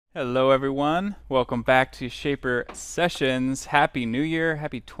Hello, everyone. Welcome back to Shaper Sessions. Happy New Year.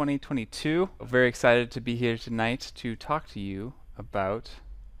 Happy 2022. Very excited to be here tonight to talk to you about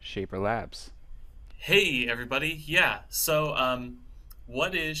Shaper Labs. Hey everybody,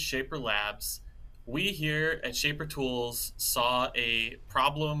 what is ShaperLabs? We here at Shaper Tools saw a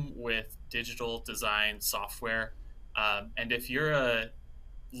problem with digital design software. And if you're a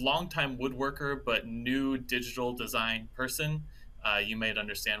longtime woodworker but new digital design person, you might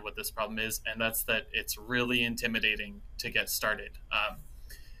understand what this problem is, and that's that it's really intimidating to get started.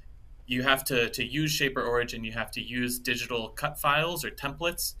 You have to use Shaper Origin, you have to use digital cut files or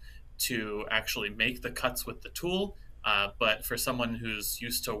templates to actually make the cuts with the tool. But for someone who's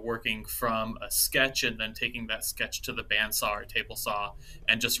used to working from a sketch and then taking that sketch to the bandsaw or table saw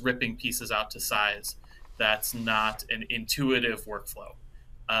and just ripping pieces out to size, that's not an intuitive workflow.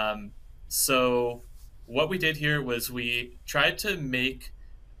 Um, so, what we did here was we tried to make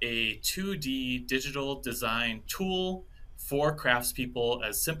a 2D digital design tool for craftspeople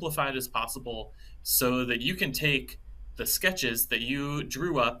as simplified as possible so that you can take the sketches that you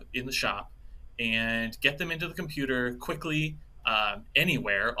drew up in the shop and get them into the computer quickly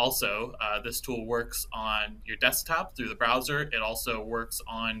anywhere. Also, this tool works on your desktop through the browser. It also works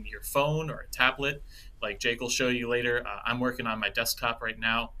on your phone or a tablet, like Jake will show you later. I'm working on my desktop right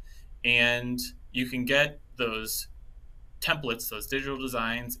now, and you can get those templates, those digital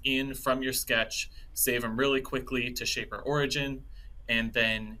designs in from your sketch, save them really quickly to Shaper Origin, and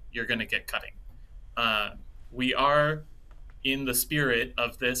then you're going to get cutting. Uh, we are in the spirit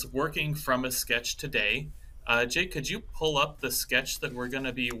of this working from a sketch today. Jake, could you pull up the sketch that we're going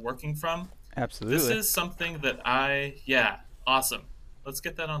to be working from? This Absolutely. is something that awesome. Let's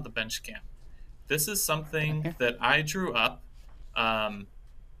get that on the bench cam. This is Down something here. that I drew up um,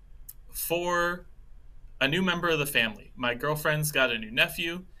 for a new member of the family. My girlfriend's got a new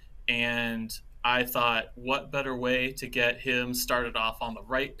nephew, and I thought, what better way to get him started off on the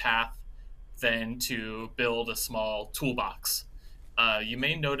right path than to build a small toolbox? You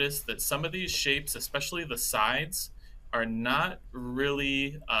may notice that some of these shapes, especially the sides, are not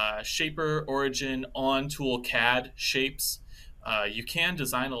really Shaper Origin on tool CAD shapes. You can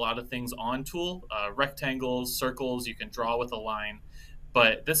design a lot of things on tool, rectangles, circles, you can draw with a line,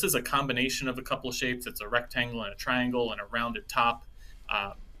 but this is a combination of a couple of shapes. It's a rectangle and a triangle and a rounded top.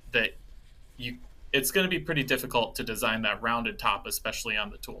 Uh, that you it's going to be pretty difficult to design that rounded top, especially on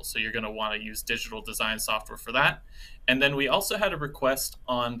the tool. So you're going to want to use digital design software for that. And then we also had a request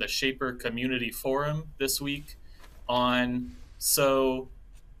on the Shaper community forum this week on so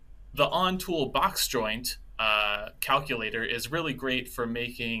the on tool box joint calculator is really great for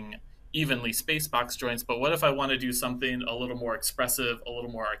making evenly spaced box joints. But what if I want to do something a little more expressive, a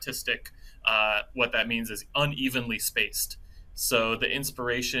little more artistic? What that means is unevenly spaced. So the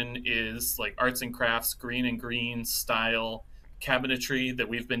inspiration is like arts and crafts, green and green style cabinetry that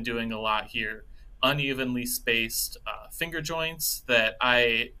we've been doing a lot here. Unevenly spaced finger joints that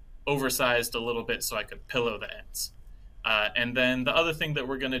I oversized a little bit so I could pillow the ends. And then the other thing that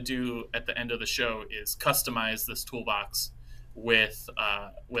we're going to do at the end of the show is customize this toolbox with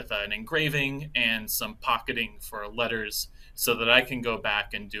an engraving and some pocketing for letters, so that I can go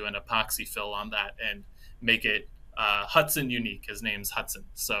back and do an epoxy fill on that and make it Hudson unique. His name's Hudson,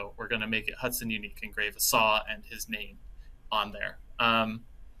 so we're going to make it Hudson unique. Engrave a saw and his name on there.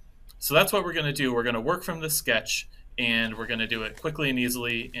 So that's what we're going to do. We're going to work from the sketch, and we're going to do it quickly and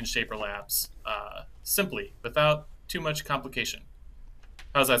easily in ShaperLabs, simply without too much complication.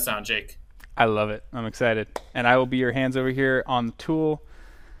 How's that sound, Jake? I love it. I'm excited. And I will be your hands over here on the tool.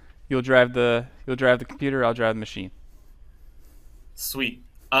 You'll drive the computer, I'll drive the machine. Sweet.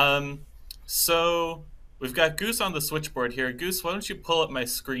 So we've got Goose on the switchboard here. Goose, why don't you pull up my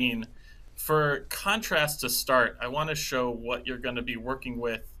screen? For contrast to start, I want to show what you're going to be working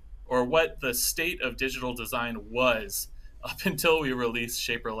with, or what the state of digital design was up until we released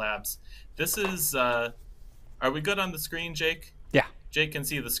Shaper Labs. This is, are we good on the screen, Jake? Yeah, Jake can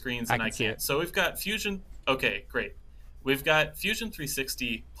see the screens I and can I see it. can't. So we've got Fusion. Okay, great. We've got Fusion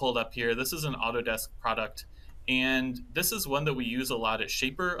 360 pulled up here. This is an Autodesk product. And this is one that we use a lot at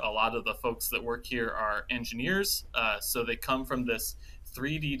Shaper. A lot of the folks that work here are engineers. So they come from this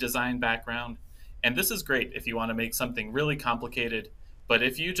 3D design background. And this is great if you want to make something really complicated. But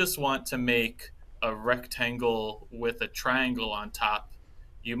if you just want to make a rectangle with a triangle on top,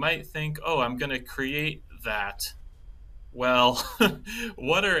 you might think, oh, I'm going to create that. Well,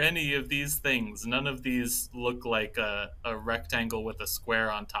 what are any of these things? None of these look like a rectangle with a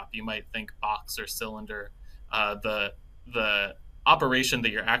square on top. You might think box or cylinder. The operation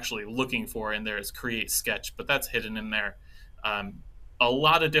that you're actually looking for in there is create sketch, but that's hidden in there. Um, a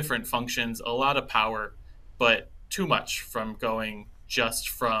lot of different functions, a lot of power, but too much from going just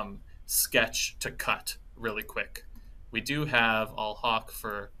from sketch to cut really quick. We do have, I'll hawk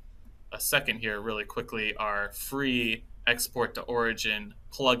for a second here really quickly, our free export to origin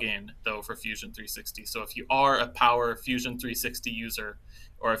plugin though for Fusion 360. So if you are a power Fusion 360 user,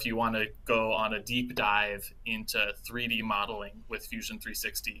 or if you want to go on a deep dive into 3D modeling with Fusion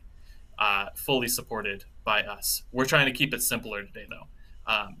 360, fully supported by us. We're trying to keep it simpler today though.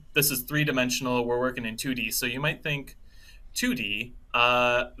 This is 3-dimensional. We're working in 2D. So you might think 2D,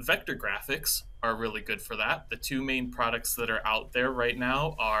 vector graphics are really good for that. The two main products that are out there right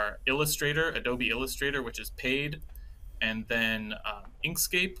now are Illustrator, Adobe Illustrator, which is paid, and then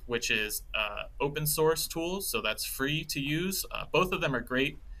Inkscape, which is open source tool, so that's free to use. Both of them are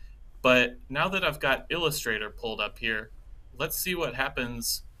great, but now that I've got Illustrator pulled up here, let's see what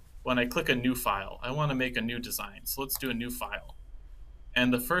happens when I click a new file. I want to make a new design, so let's do a new file.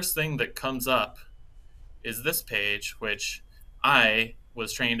 And the first thing that comes up is this page, which I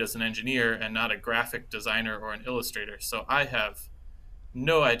was trained as an engineer and not a graphic designer or an illustrator. So I have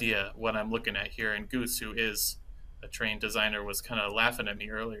no idea what I'm looking at here. And Goose, who is a trained designer, was kind of laughing at me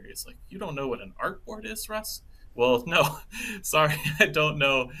earlier. He's like, "You don't know what an artboard is, Russ?" Well, no, sorry, I don't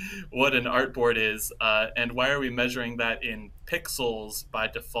know what an artboard is. And why are we measuring that in pixels by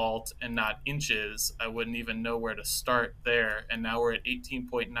default and not inches? I wouldn't even know where to start there. And now we're at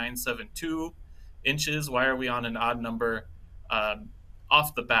 18.972 inches. Why are we on an odd number?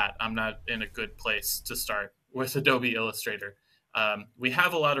 Off the bat, I'm not in a good place to start with Adobe Illustrator. We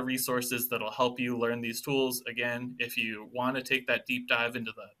have a lot of resources that'll help you learn these tools. Again, if you want to take that deep dive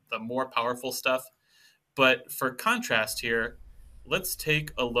into the more powerful stuff. But for contrast here, let's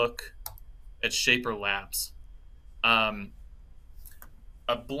take a look at ShaperLabs.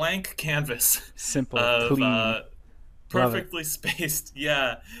 A blank canvas Simple, of clean. perfectly spaced,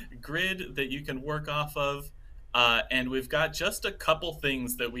 yeah, grid that you can work off of. And we've got just a couple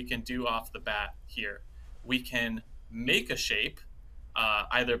things that we can do off the bat here. We can make a shape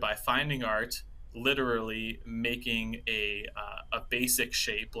either by finding art, literally making a basic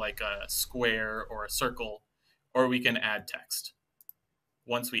shape like a square or a circle, or we can add text.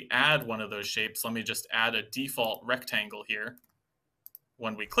 Once we add one of those shapes, let me just add a default rectangle here.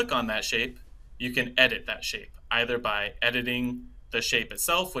 When we click on that shape, you can edit that shape, either by editing the shape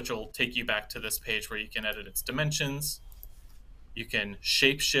itself, which will take you back to this page where you can edit its dimensions. You can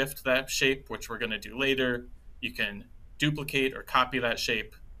shape shift that shape, which we're going to do later. You can duplicate or copy that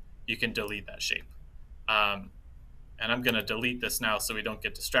shape. You can delete that shape. And I'm going to delete this now so we don't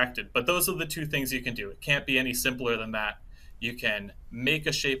get distracted. But those are the two things you can do. It can't be any simpler than that. You can make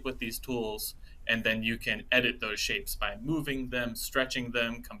a shape with these tools, and then you can edit those shapes by moving them, stretching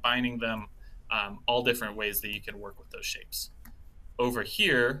them, combining them, all different ways that you can work with those shapes. Over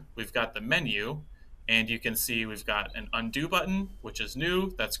here, we've got the menu, and you can see we've got an undo button, which is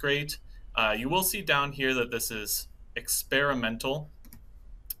new. That's great. You will see down here that this is experimental.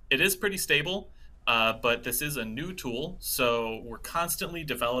 It is pretty stable, but this is a new tool, so we're constantly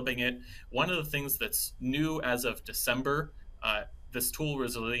developing it. One of the things that's new as of December, this tool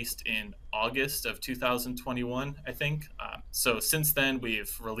was released in August of 2021, I think. So since then,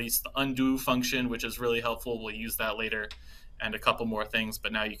 we've released the undo function, which is really helpful. We'll use that later, and a couple more things,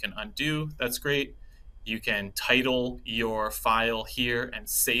 but now you can undo. That's great. You can title your file here and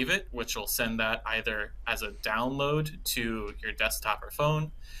save it, which will send that either as a download to your desktop or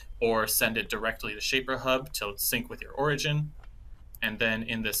phone, or send it directly to ShaperHub to sync with your origin. And then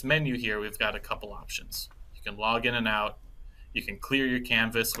in this menu here, we've got a couple options. You can log in and out. You can clear your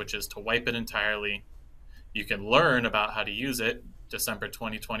canvas, which is to wipe it entirely. You can learn about how to use it. December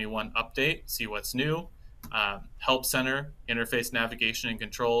 2021 update, see what's new. Help Center, interface navigation and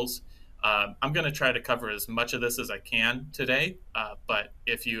controls. I'm going to try to cover as much of this as I can today, but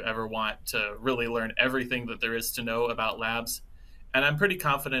if you ever want to really learn everything that there is to know about labs, and I'm pretty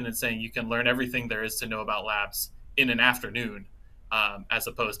confident in saying you can learn everything there is to know about labs in an afternoon, as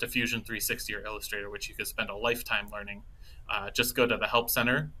opposed to Fusion 360 or Illustrator, which you could spend a lifetime learning. Just go to the Help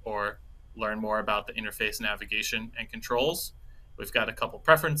Center or learn more about the interface navigation and controls. We've got a couple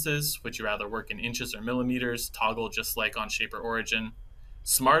preferences. Would you rather work in inches or millimeters? Toggle just like on Shaper Origin.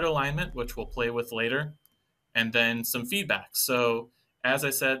 Smart alignment, which we'll play with later, and then some feedback. So as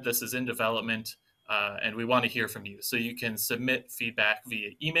I said, this is in development, and we want to hear from you. So you can submit feedback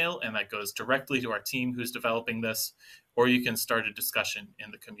via email, and that goes directly to our team who's developing this, or you can start a discussion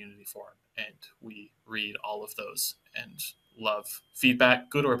in the community forum, and we read all of those and love feedback,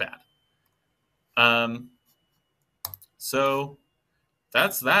 good or bad. So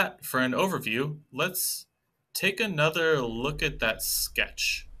that's that for an overview. Let's take another look at that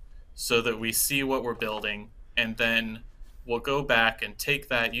sketch so that we see what we're building, and then we'll go back and take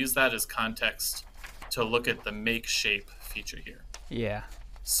that, use that as context to look at the make shape feature here. Yeah.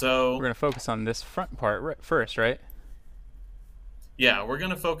 We're So going to focus on this front part first, right? yeah, we're going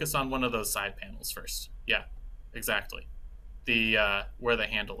to focus on one of those side panels first. Yeah, exactly. The where the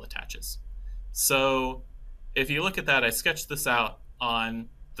handle attaches. So if you look at that, I sketched this out on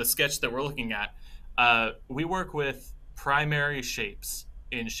the sketch that we're looking at. We work with primary shapes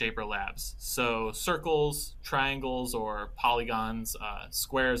in ShaperLabs. So circles, triangles, or polygons,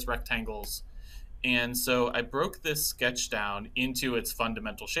 squares, rectangles. And so I broke this sketch down into its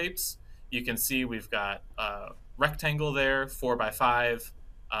fundamental shapes. You can see we've got a rectangle there, 4x5.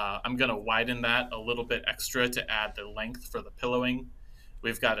 I'm going to widen that a little bit extra to add the length for the pillowing.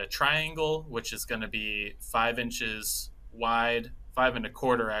 We've got a triangle, which is going to be 5 inches wide,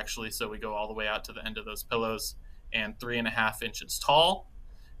 5.25 actually, so we go all the way out to the end of those pillows, and 3.5 inches tall.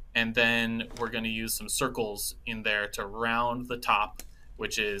 And then we're going to use some circles in there to round the top,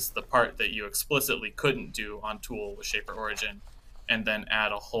 which is the part that you explicitly couldn't do on Tool with Shaper Origin, and then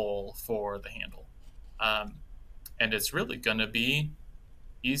add a hole for the handle. And it's really going to be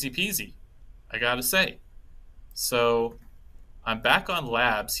easy peasy, I gotta say. So I'm back on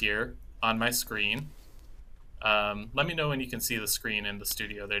Labs here on my screen. Let me know when you can see the screen in the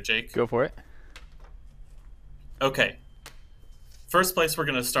studio there, Jake. Go for it. Okay. First place we're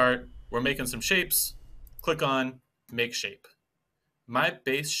going to start, we're making some shapes. Click on Make Shape. My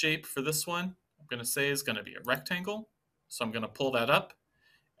base shape for this one, I'm going to say is going to be a rectangle. So I'm going to pull that up.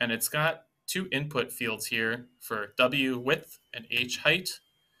 And it's got 2 input fields here for W width and H height.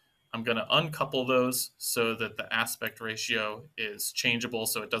 I'm going to uncouple those so that the aspect ratio is changeable,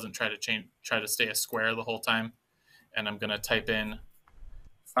 so it doesn't try to stay a square the whole time. And I'm going to type in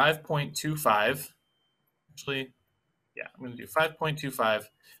 5.25. Actually, yeah, I'm going to do 5.25,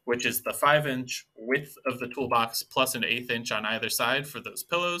 which is the 5-inch width of the toolbox plus an 1/8 inch on either side for those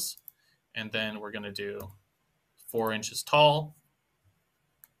pillows. And then we're going to do 4 inches tall.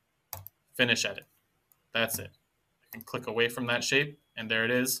 Finish edit. That's it. I can click away from that shape, and there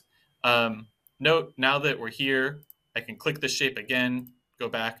it is. Note, now that we're here, I can click the shape again, go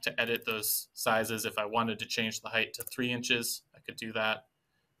back to edit those sizes. If I wanted to change the height to 3 inches, I could do that.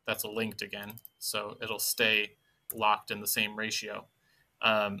 That's linked again, so it'll stay locked in the same ratio.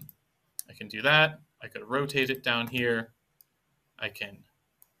 I can do that. I could rotate it down here. I can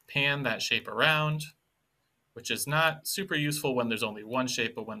pan that shape around, which is not super useful when there's only one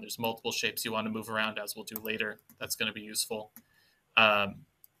shape, but when there's multiple shapes you want to move around, as we'll do later, that's going to be useful.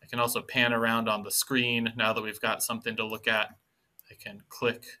 I can also pan around on the screen. Now that we've got something to look at, I can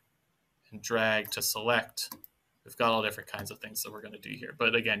click and drag to select. We've got all different kinds of things that we're going to do here.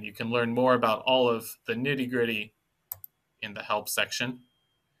 But again, you can learn more about all of the nitty-gritty in the help section.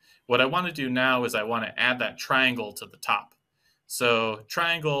 What I want to do now is I want to add that triangle to the top. So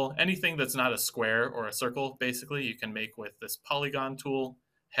triangle, anything that's not a square or a circle, basically, you can make with this polygon tool.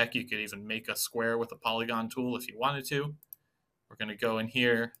 Heck, you could even make a square with a polygon tool if you wanted to. We're going to go in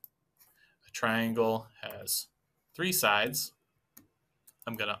here. A triangle has 3 sides.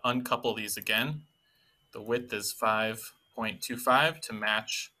 I'm going to uncouple these again. The width is 5.25 to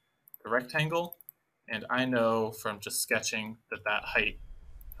match the rectangle. And I know from just sketching that that height,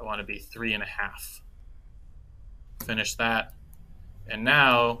 I want to be 3.5. Finish that. And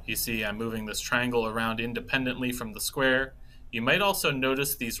now you see I'm moving this triangle around independently from the square. You might also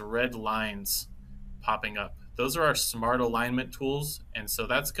notice these red lines popping up. Those are our smart alignment tools. And so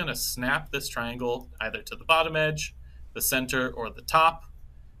that's going to snap this triangle either to the bottom edge, the center, or the top.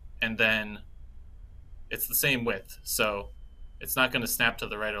 And then it's the same width. So it's not going to snap to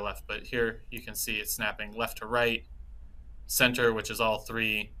the right or left. But here you can see it's snapping left to right, center, which is all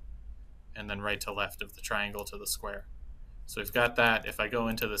 3, and then right to left of the triangle to the square. So we've got that. If I go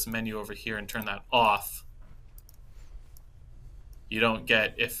into this menu over here and turn that off, you don't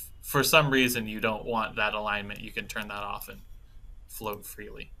get, if for some reason you don't want that alignment, you can turn that off and float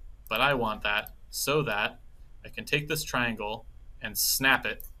freely. But I want that so that I can take this triangle and snap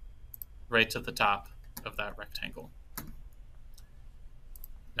it right to the top of that rectangle.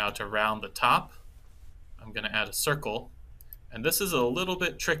 Now to round the top, I'm going to add a circle. And this is a little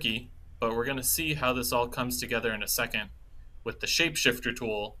bit tricky, but we're going to see how this all comes together in a second with the shapeshifter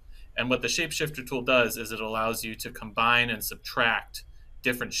tool. And what the shapeshifter tool does is it allows you to combine and subtract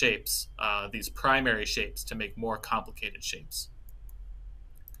different shapes, these primary shapes, to make more complicated shapes.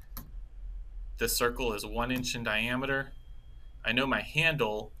 This circle is 1 inch in diameter. I know my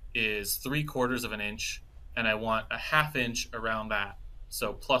handle is 3/4 of an inch, and I want a 1/2 inch around that.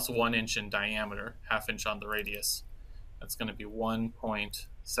 So plus 1 inch in diameter, ½ inch on the radius. That's going to be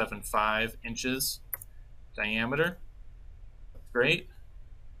 1.75 inches diameter. Great.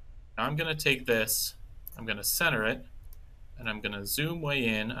 Now I'm going to take this, I'm going to center it, and I'm going to zoom way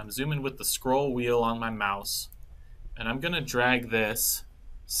in. I'm zooming with the scroll wheel on my mouse, and I'm going to drag this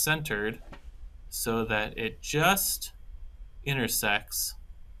centered so that it just intersects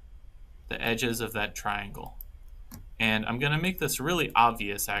the edges of that triangle. And I'm going to make this really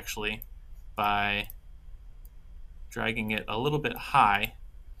obvious, actually, by dragging it a little bit high.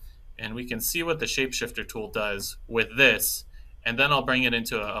 And we can see what the shapeshifter tool does with this, and then I'll bring it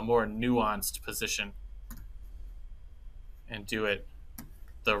into a more nuanced position and do it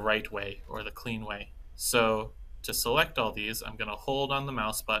the right way, or the clean way. So to select all these, I'm going to hold on the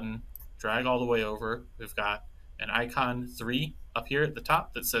mouse button, drag all the way over. We've got an icon 3 up here at the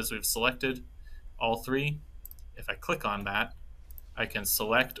top that says we've selected all 3. If I click on that, I can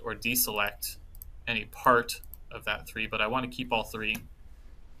select or deselect any part of that 3, but I want to keep all 3.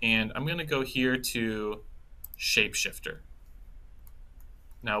 And I'm going to go here to Shapeshifter.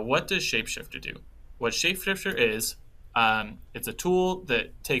 Now, what does Shapeshifter do? What Shapeshifter is, it's a tool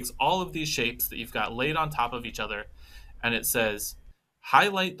that takes all of these shapes that you've got laid on top of each other, and it says,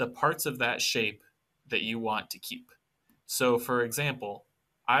 highlight the parts of that shape that you want to keep. So, for example,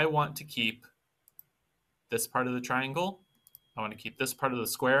 I want to keep this part of the triangle. I want to keep this part of the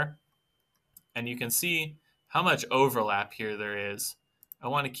square. And you can see how much overlap here there is. I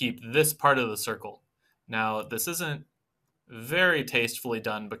want to keep this part of the circle. Now, this isn't very tastefully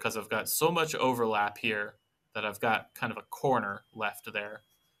done because I've got so much overlap here that I've got kind of a corner left there.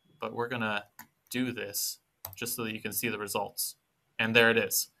 But we're going to do this just so that you can see the results. And there it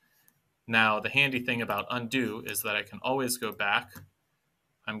is. Now, the handy thing about undo is that I can always go back.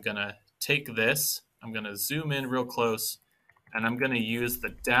 I'm going to take this, I'm going to zoom in real close, and I'm going to use the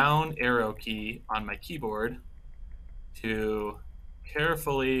down arrow key on my keyboard to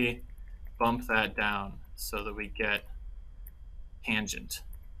carefully bump that down so that we get tangent.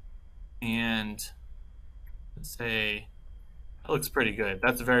 And let's say that looks pretty good.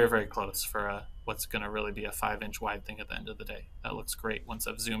 That's very, very close for what's going to really be a 5-inch wide thing at the end of the day. That looks great once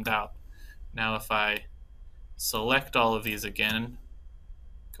I've zoomed out. Now if I select all of these again,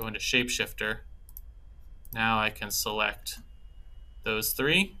 go into Shapeshifter, now I can select those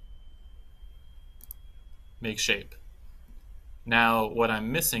 3, make shape. Now what I'm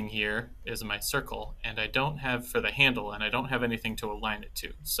missing here is my circle, and I don't have for the handle, and I don't have anything to align it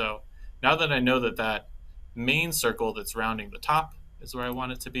to. So now that I know that that main circle that's rounding the top is where I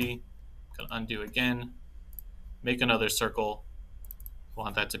want it to be, I'm going to undo again, make another circle. I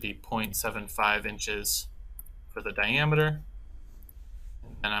want that to be 0.75 inches for the diameter,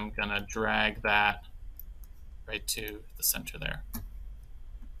 and I'm going to drag that right to the center there.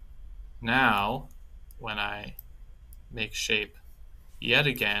 Now, when I make shape yet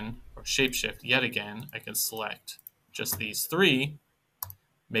again, or shapeshift yet again, I can select just these 3,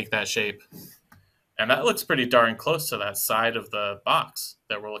 make that shape, and that looks pretty darn close to that side of the box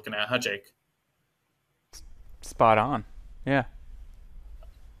that we're looking at, huh, Jake? Spot on. Yeah.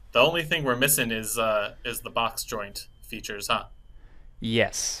 The only thing we're missing is the box joint features, huh?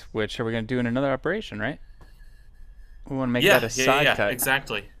 Yes, which are we going to do in another operation, right? We want to make that a side cut.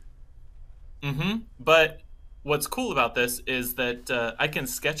 Exactly. But what's cool about this is that I can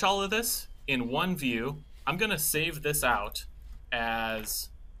sketch all of this in one view. I'm going to save this out as,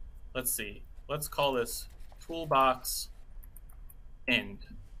 let's see, let's call this toolbox end.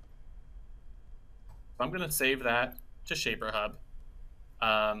 So I'm going to save that to ShaperHub.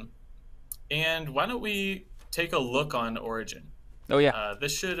 And why don't we take a look on Origin? Oh, yeah.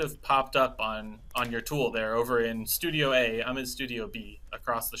 This should have popped up on your tool there over in Studio A. I'm in Studio B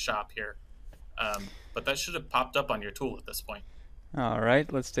across the shop here. But that should have popped up on your tool at this point. All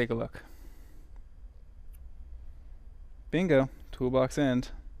right, let's take a look. Bingo. Toolbox end.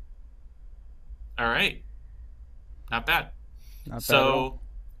 All right. Not bad. Not bad so at all.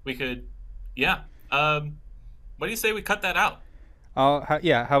 We could, yeah. What do you say we cut that out?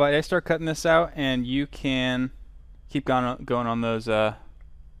 Yeah, how about I start cutting this out and you can keep going on those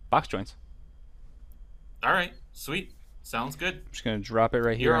box joints. All right, sweet. Sounds good. I'm just going to drop it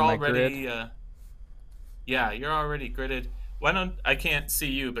right here on my grid. Yeah, you're already gridded. I can't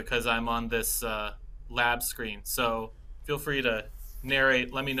see you because I'm on this lab screen, so feel free to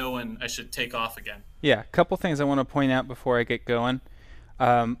narrate. Let me know when I should take off again. Yeah, a couple things I want to point out before I get going.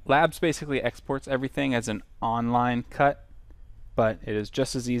 Labs basically exports everything as an online cut, but it is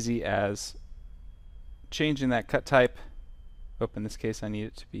just as easy as changing that cut type. In this case, I need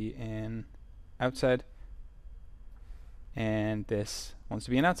it to be in outside. and this wants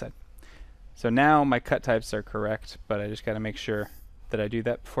to be an outside. So now my cut types are correct, but I just got to make sure that I do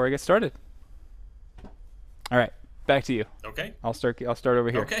that before I get started. All right, back to you. Okay. I'll start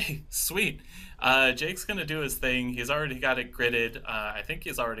over here. Okay, sweet. Jake's gonna do his thing. He's already got it gridded. I think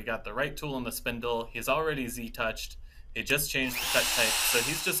he's already got the right tool in the spindle. He's already Z-touched. He just changed the cut type, so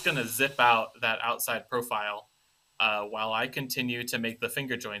he's just gonna zip out that outside profile while I continue to make the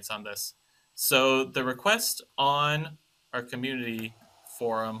finger joints on this. So the request on our community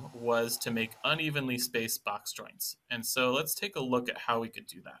forum was to make unevenly spaced box joints. And so let's take a look at how we could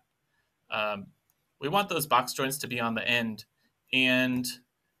do that. We want those box joints to be on the end. And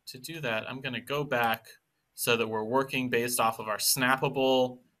to do that, I'm going to go back so that we're working based off of our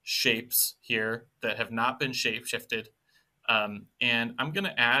snappable shapes here that have not been shape shifted. And I'm going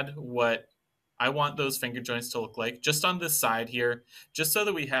to add what I want those finger joints to look like just on this side here, just so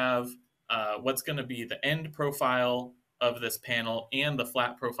that we have what's going to be the end profile of this panel and the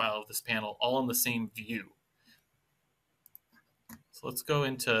flat profile of this panel all in the same view. So let's go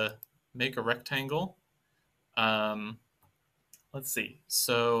into make a rectangle. Let's see.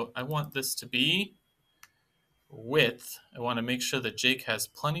 So I want this to be width. I want to make sure that Jake has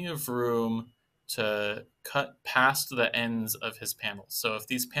plenty of room to cut past the ends of his panels. So if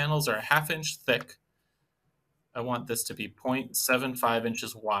these panels are a 1/2 inch thick, I want this to be 0.75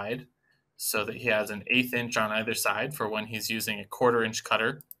 inches wide so that he has an 1/8 inch on either side for when he's using a 1/4 inch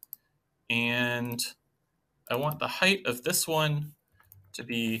cutter. And I want the height of this one to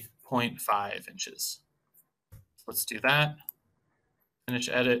be 0.5 inches. Let's do that. Finish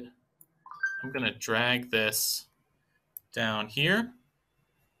edit. I'm going to drag this down here.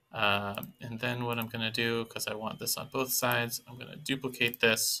 And then what I'm going to do, because I want this on both sides, I'm going to duplicate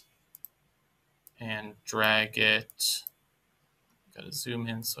this and drag it. Got to zoom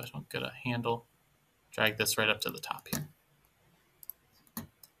in so I don't get a handle. Drag this right up to the top here.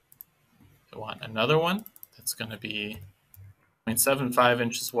 I want another one that's going to be 0.75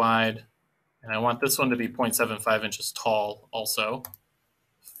 inches wide. And I want this one to be 0.75 inches tall also.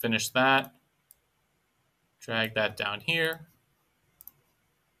 Finish that. Drag that down here.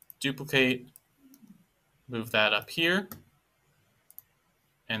 Duplicate. Move that up here.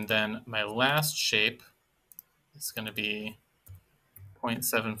 And then my last shape is going to be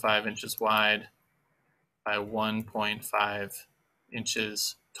 0.75 inches wide by 1.5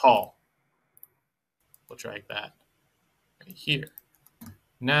 inches tall. We'll drag that right here.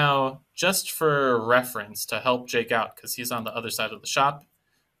 Now, just for reference to help Jake out, because he's on the other side of the shop,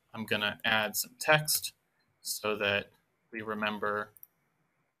 I'm going to add some text so that we remember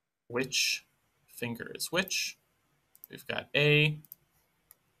which finger is which. We've got A.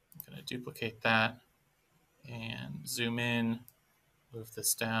 I'm going to duplicate that and zoom in, move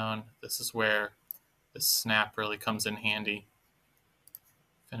this down. This is where the snap really comes in handy.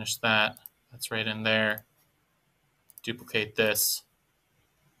 Finish that. That's right in there. Duplicate this.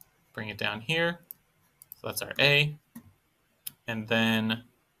 Bring it down here. So that's our A. And then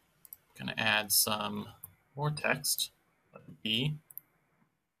I'm going to add some more text. B.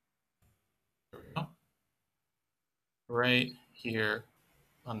 There we go. Right here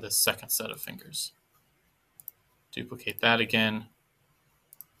on this second set of fingers. Duplicate that again.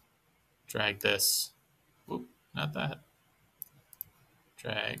 Drag this. Whoop, not that.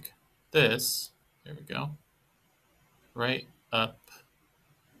 Drag this. There we go. Right up.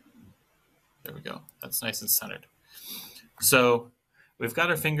 There we go. That's nice and centered. So we've got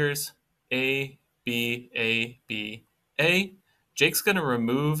our fingers A, B, A, B, A. Jake's going to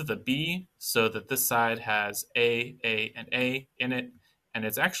remove the B so that this side has A, and A in it. And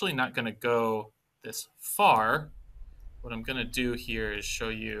it's actually not going to go this far. What I'm going to do here is show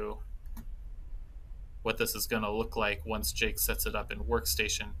you what this is going to look like once Jake sets it up in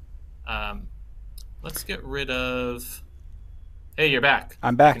Workstation. Let's get rid of... Hey, you're back.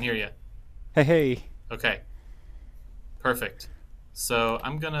 I'm back. I can hear you. Hey. Okay. Perfect. So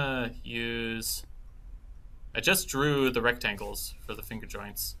I'm going to use... I just drew the rectangles for the finger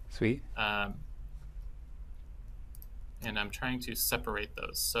joints. Sweet. And I'm trying to separate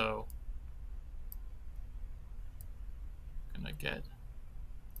those. So I'm going to get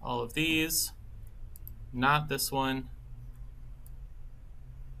all of these. Not this one.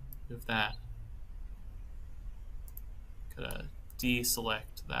 Move that. Gotta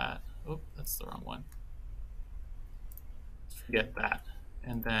deselect that. Oh, that's the wrong one. Forget that.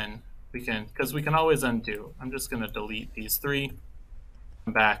 And then we can, because we can always undo. I'm just gonna delete these three.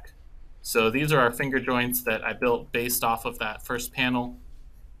 Come back. So these are our finger joints that I built based off of that first panel.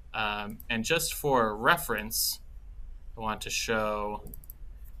 And just for reference, I want to show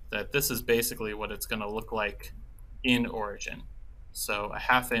that this is basically what it's gonna look like in origin. So a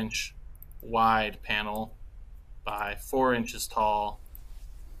 1/2 inch wide panel by 4 inches tall.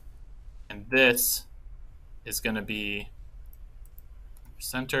 And this is going to be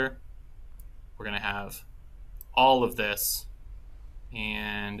center. We're going to have all of this,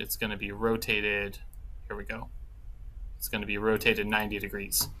 and it's going to be rotated. Here we go. It's going to be rotated 90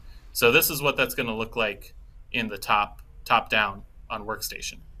 degrees. So this is what that's going to look like in the top down on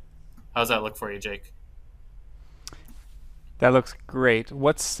workstation. How's that look for you, Jake? That looks great.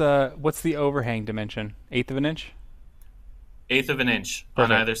 What's the overhang dimension? 1/8 of an inch? 1/8 of an inch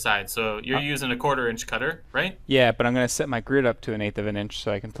Perfect. on either side. So you're using a 1/4 inch cutter, right? Yeah, but I'm going to set my grid up to 1/8 of an inch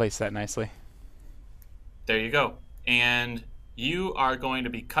so I can place that nicely. There you go. And you are going to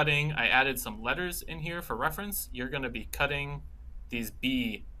be cutting, I added some letters in here for reference. You're going to be cutting these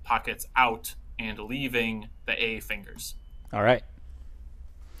B pockets out and leaving the A fingers. All right.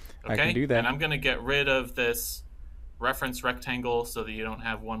 Okay? I can do that. And I'm going to get rid of this reference rectangle so that you don't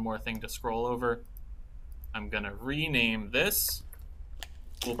have one more thing to scroll over. I'm going to rename this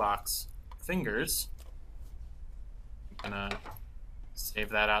toolbox fingers. I'm going to save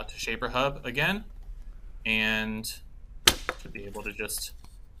that out to ShaperHub again. And to be able to just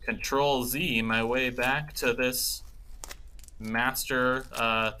Control Z my way back to this master,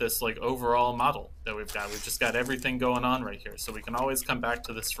 this like overall model that we've got. We've just got everything going on right here, so we can always come back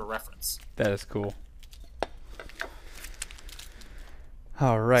to this for reference. That is cool.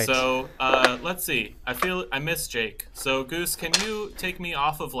 All right. So let's see. I miss Jake. So Goose, can you take me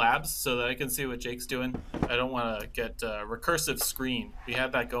off of Labs so that I can see what Jake's doing? I don't want to get recursive screen. We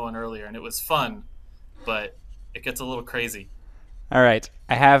had that going earlier, and it was fun, but it gets a little crazy. All right.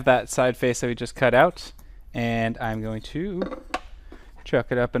 I have that side face that we just cut out, and I'm going to chuck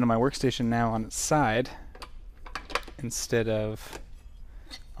it up into my workstation now on its side instead of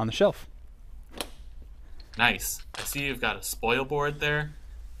on the shelf. Nice. I see you've got a spoil board there.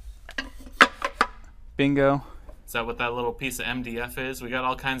 Bingo. Is that what that little piece of MDF is? We got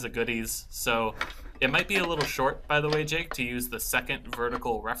all kinds of goodies. So it might be a little short, by the way, Jake, to use the second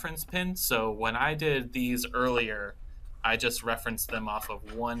vertical reference pin. So when I did these earlier, I just referenced them off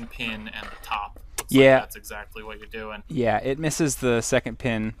of one pin and the top. Looks Yeah. like that's exactly what you're doing. Yeah, it misses the second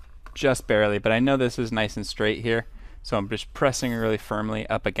pin just barely, but I know this is nice and straight here, so I'm just pressing really firmly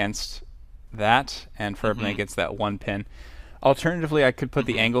up against that and firmly against that one pin. Alternatively, I could put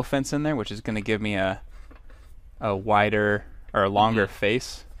the angle fence in there, which is going to give me a wider or a longer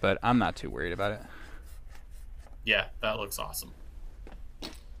face, but I'm not too worried about it. Yeah, that looks awesome.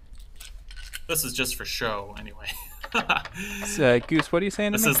 This is just for show, anyway. Goose, what are you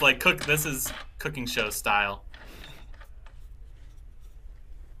saying to me? This is cooking show style.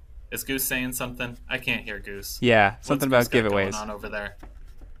 Is Goose saying something? I can't hear Goose. Yeah, something What's about Goose got giveaways. going on over there?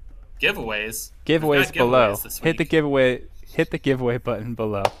 Giveaways. Giveaways below. This Hit the week. giveaway. Hit the giveaway button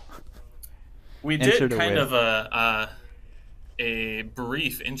below. We Enter did to kind win. of a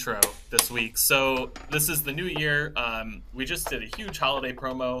brief intro this week. So this is the new year. We just did a huge holiday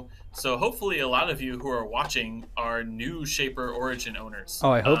promo. So hopefully a lot of you who are watching are new Shaper Origin owners. Oh,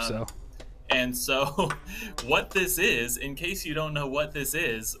 I hope so. And so what this is, in case you don't know what this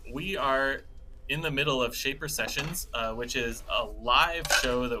is, we are in the middle of Shaper Sessions, which is a live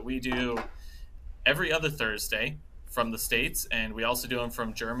show that we do every other Thursday from the States. And we also do them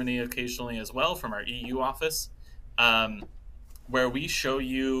from Germany occasionally as well, from our EU office, where we show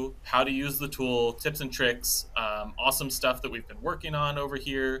you how to use the tool, tips and tricks, awesome stuff that we've been working on over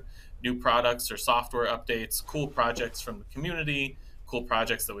here, new products or software updates, cool projects from the community, cool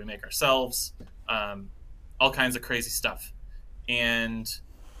projects that we make ourselves, all kinds of crazy stuff. And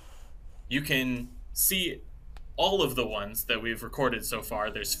you can see all of the ones that we've recorded so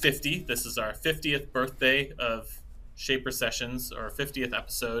far. There's 50. This is our 50th birthday of Shaper Sessions, or 50th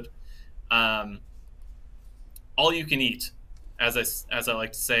episode. All you can eat, as I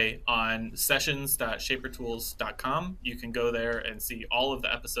like to say, on sessions.shapertools.com. You can go there and see all of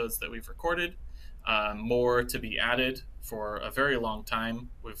the episodes that we've recorded. More to be added for a very long time.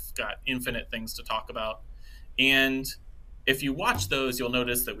 We've got infinite things to talk about. And if you watch those, you'll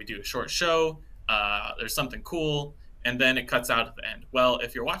notice that we do a short show. There's something cool, and then it cuts out at the end. Well,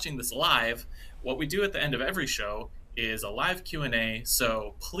 if you're watching this live, what we do at the end of every show is a live Q&A.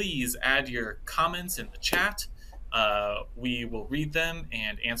 So please add your comments in the chat. We will read them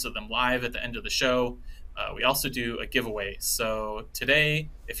and answer them live at the end of the show. We also do a giveaway. So today,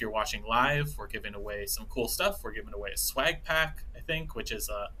 if you're watching live, we're giving away some cool stuff. We're giving away a swag pack, I think, which is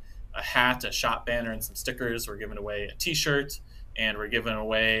a hat, a shop banner, and some stickers. We're giving away a t-shirt, and we're giving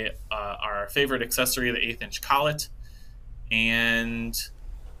away our favorite accessory, the 1/8 inch collet. And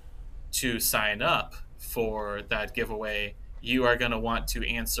to sign up for that giveaway, you are going to want to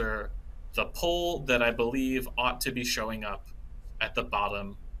answer the poll that I believe ought to be showing up at the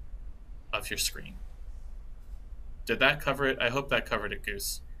bottom of your screen. Did that cover it? I hope that covered it,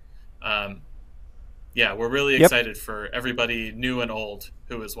 Goose. Yeah, we're really excited for everybody new and old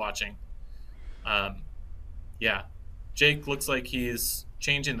who is watching. Yeah, Jake looks like he's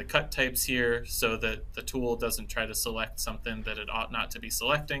changing the cut types here so that the tool doesn't try to select something that it ought not to be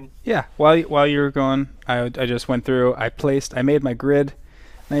selecting. Yeah, while you were going, I just went through, I made my grid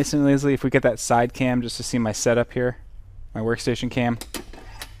nice and easily. If we get that side cam just to see my setup here, my workstation cam.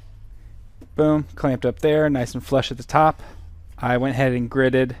 Boom, clamped up there, nice and flush at the top. I went ahead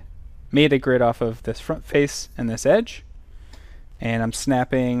and made a grid off of this front face and this edge. And I'm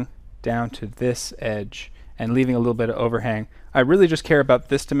snapping down to this edge and leaving a little bit of overhang. I really just care about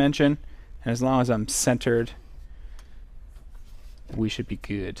this dimension, and as long as I'm centered, we should be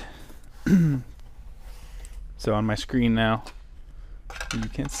good. So on my screen now, you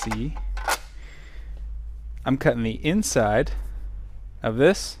can see I'm cutting the inside of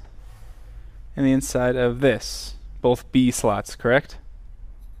this and the inside of this, both B slots, correct?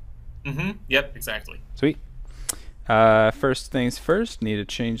 Mm-hmm. Yep, exactly. Sweet. First things first, need to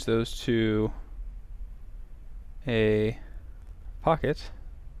change those to a pocket.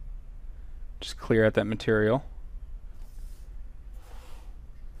 Just clear out that material.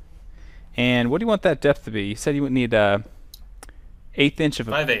 And what do you want that depth to be? You said you would need 1/8 inch of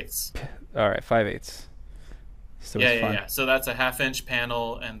 5/8. All right, 5/8. So yeah. So that's a 1/2 inch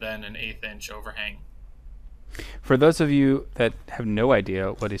panel and then an 1/8 inch overhang. For those of you that have no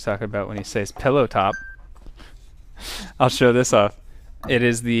idea what he's talking about when he says pillow top, I'll show this off. It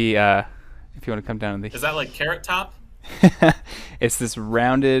is the if you want to come down to the. Is that like Carrot Top? It's this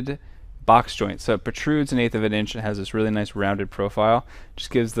rounded box joint, so it protrudes 1/8 of an inch and has this really nice rounded profile. Just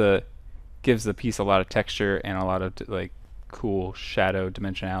gives the piece a lot of texture and a lot of like cool shadow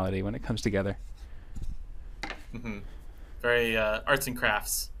dimensionality when it comes together. Mm-hmm. Very arts and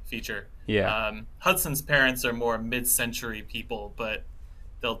crafts feature. Yeah. Hudson's parents are more mid-century people, but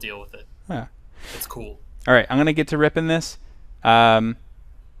they'll deal with it. Yeah. It's cool. All right, I'm gonna get to ripping this. I'm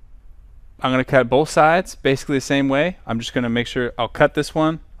gonna cut both sides basically the same way. I'm just gonna make sure I'll cut this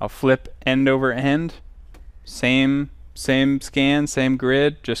one. I'll flip end over end. Same scan, same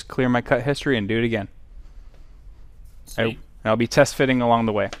grid. Just clear my cut history and do it again. I'll be test fitting along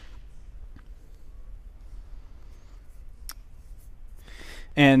the way.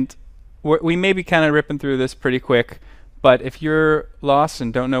 And we may be kind of ripping through this pretty quick, but if you're lost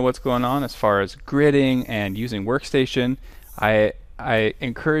and don't know what's going on as far as gridding and using Workstation, I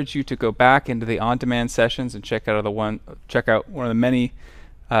encourage you to go back into the on-demand sessions and check out one of the many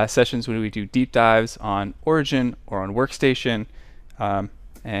sessions when we do deep dives on Origin or on Workstation,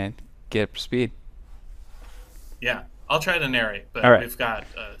 and get up to speed. Yeah, I'll try to narrate, but right. We've got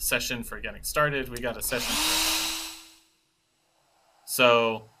a session for getting started. We got a session for...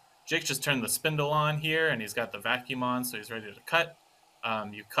 So Jake just turned the spindle on here, and he's got the vacuum on, so he's ready to cut.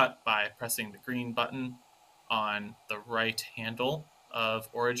 You cut by pressing the green button on the right handle of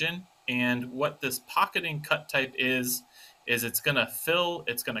Origin. And what this pocketing cut type is it's going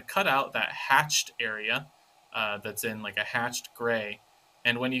to cut out that hatched area that's in like a hatched gray.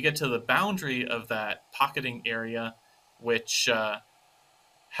 And when you get to the boundary of that pocketing area, which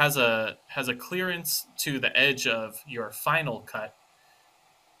has a clearance to the edge of your final cut,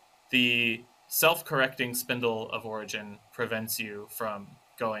 the self-correcting spindle of Origin prevents you from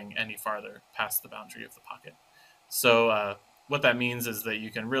going any farther past the boundary of the pocket. So what that means is that you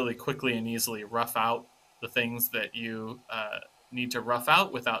can really quickly and easily rough out the things that you need to rough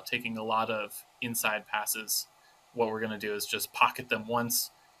out without taking a lot of inside passes. What we're going to do is just pocket them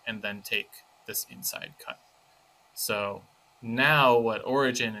once and then take this inside cut. So now what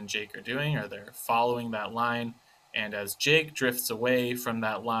Origin and Jake are doing are they're following that line. And as Jake drifts away from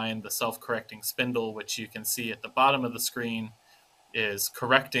that line, the self-correcting spindle, which you can see at the bottom of the screen, is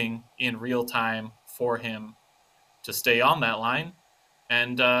correcting in real time for him to stay on that line.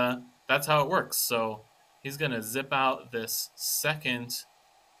 And that's how it works. So he's going to zip out this second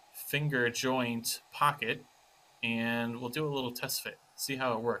finger joint pocket, and we'll do a little test fit, see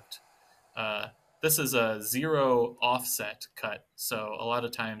how it worked. This is a 0 offset cut, so a lot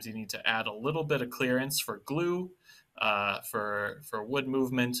of times you need to add a little bit of clearance for glue, for wood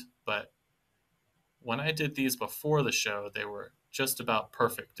movement, but when I did these before the show, they were just about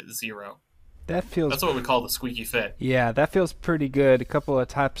perfect at 0. That's what we call the squeaky fit. Yeah, that feels pretty good. A couple of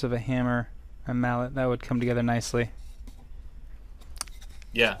types of a hammer and mallet, that would come together nicely.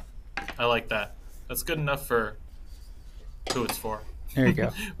 Yeah, I like that. That's good enough for who it's for. There you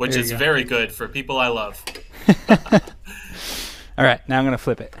go. which There is you very good for people I love. go. All right, now I'm going to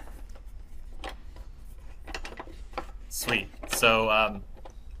flip it. Sweet. So,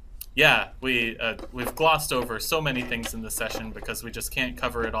 yeah, we've glossed over so many things in this session because we just can't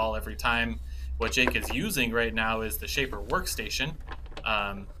cover it all every time. What Jake is using right now is the Shaper workstation.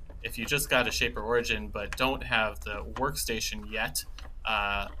 If you just got a Shaper Origin but don't have the workstation yet,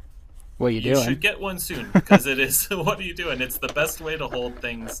 What are you you doing? should get one soon because it is. What are you doing? It's the best way to hold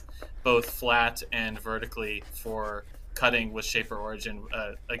things both flat and vertically for cutting with Shaper Origin.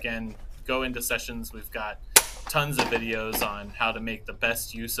 Again, go into sessions. We've got tons of videos on how to make the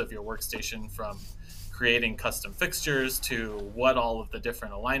best use of your workstation, from creating custom fixtures to what all of the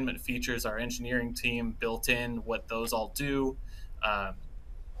different alignment features our engineering team built in, what those all do.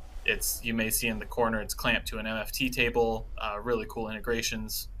 You may see in the corner, it's clamped to an MFT table, really cool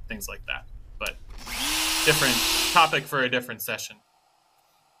integrations, things like that. But different topic for a different session.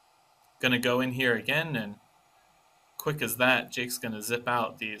 Gonna go in here again, and quick as that, Jake's gonna zip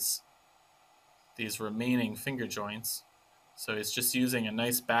out these remaining finger joints. So he's just using a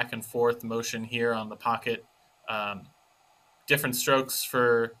nice back and forth motion here on the pocket. Different strokes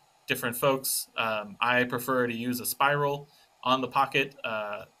for different folks. I prefer to use a spiral on the pocket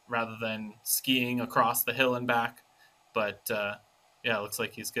rather than skiing across the hill and back. But yeah, looks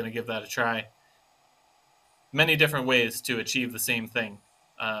like he's going to give that a try. Many different ways to achieve the same thing.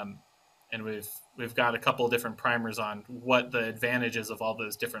 And we've got a couple of different primers on what the advantages of all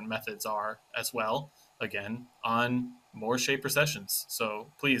those different methods are as well, again, on more Shaper sessions.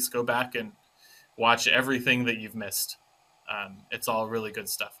 So please go back and watch everything that you've missed. It's all really good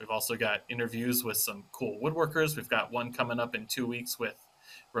stuff. We've also got interviews with some cool woodworkers. We've got one coming up in 2 weeks with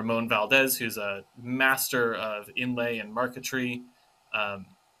Ramon Valdez, who's a master of inlay and marquetry.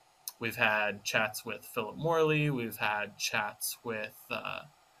 We've had chats with Philip Morley. We've had chats with,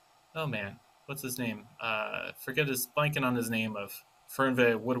 oh man, what's his name? Blanking on his name, of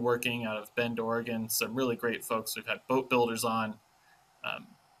Fernvey Woodworking out of Bend, Oregon. Some really great folks. We've had boat builders on.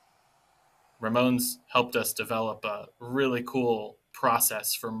 Ramon's helped us develop a really cool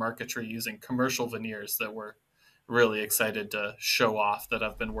process for marquetry using commercial veneers that we're really excited to show off, that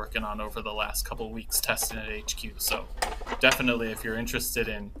I've been working on over the last couple of weeks testing at HQ. So definitely, if you're interested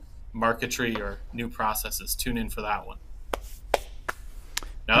in marquetry or new processes, tune in for that one.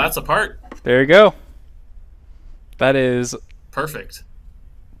 Now that's a part. There you go. That is Perfect.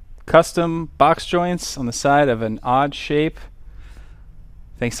 custom box joints on the side of an odd shape,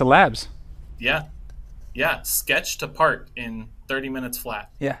 thanks to Labs. Yeah, sketch to part in 30 minutes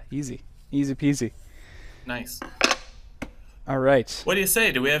flat. Yeah, easy peasy. Nice. All right. What do you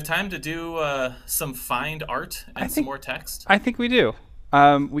say? Do we have time to do some find art and some more text? I think we do.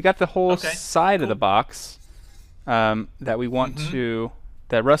 We got the whole side of the box that we want to,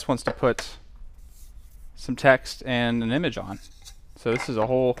 that Russ wants to put some text and an image on. So this is a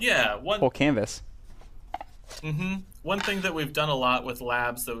whole whole canvas. One thing that we've done a lot with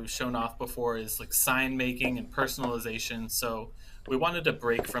Labs that we've shown off before is like sign making and personalization. So we wanted to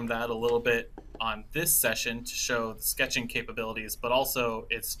break from that a little bit on this session to show the sketching capabilities, but also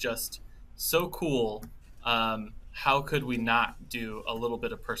it's just so cool. How could we not do a little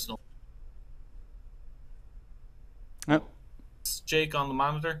bit of personal? Oh. Jake on the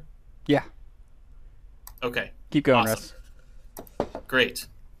monitor? Yeah. Okay. Keep going, awesome. Russ. Great.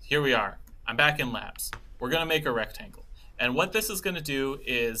 Here we are. I'm back in Labs. We're going to make a rectangle. And what this is going to do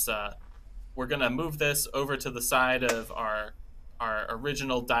is we're going to move this over to the side of our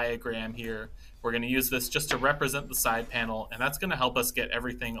original diagram here. We're going to use this just to represent the side panel, and that's going to help us get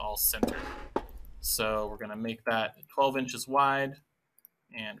everything all centered. So we're going to make that 12 inches wide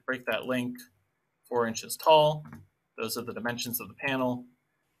and break that link 4 inches tall. Those are the dimensions of the panel.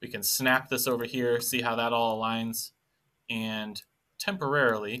 We can snap this over here, see how that all aligns. And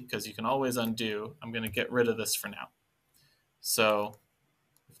temporarily, because you can always undo, I'm going to get rid of this for now. So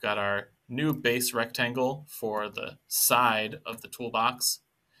we've got our new base rectangle for the side of the toolbox.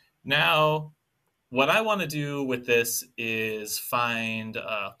 Now, what I want to do with this is find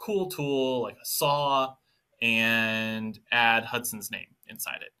a cool tool like a saw and add Hudson's name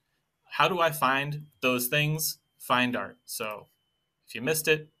inside it. How do I find those things? Find art. So if you missed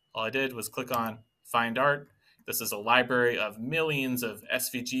it, all I did was click on Find Art. This is a library of millions of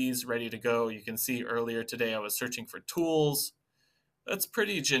SVGs ready to go. You can see earlier today I was searching for tools. That's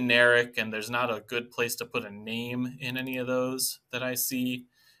pretty generic, and there's not a good place to put a name in any of those that I see.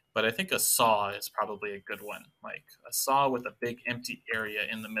 But I think a saw is probably a good one, like a saw with a big empty area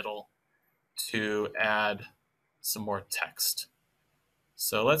in the middle to add some more text.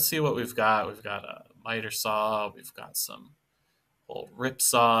 So let's see what we've got. We've got a miter saw. We've got some little rip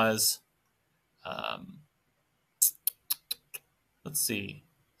saws. Let's see.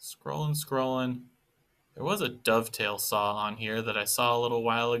 Scrolling. There was a dovetail saw on here that I saw a little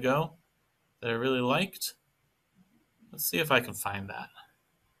while ago that I really liked. Let's see if I can find that.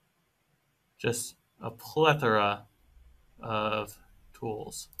 Just a plethora of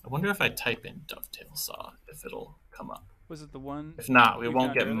tools. I wonder if I type in dovetail saw, if it'll come up. Was it the one? If not, we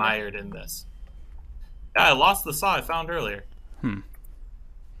won't get earlier? mired in this. Yeah, I lost the saw I found earlier.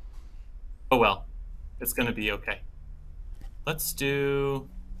 Oh well, it's going to be okay. Let's do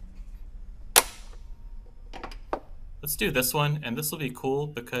this one, and this will be cool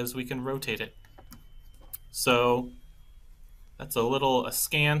because we can rotate it. So that's a little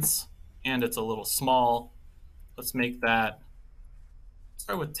askance, and it's a little small. Let's make that,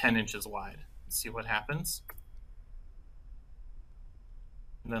 start with 10 inches wide and see what happens.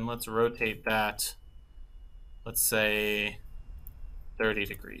 And then let's rotate that, let's say 30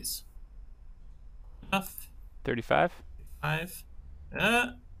 degrees. Enough? 35? 5.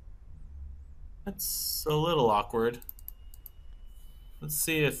 That's a little awkward. Let's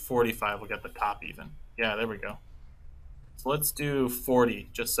see if 45 will get the top even. Yeah, there we go. So let's do 40,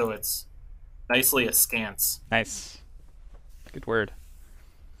 just so it's nicely askance. Nice. Good word.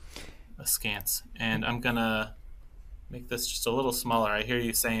 Askance. And I'm gonna make this just a little smaller. I hear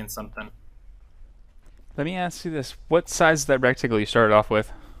you saying something. Let me ask you this. What size is that rectangle you started off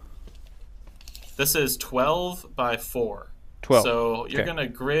with? This is 12 by 4. 12. So you're Okay. gonna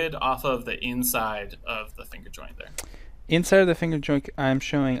grid off of the inside of the finger joint there. Inside of the finger joint, I'm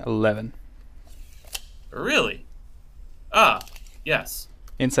showing 11. Really? Ah, yes.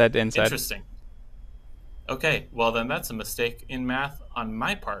 Inside to inside. Interesting. Okay, well then that's a mistake in math on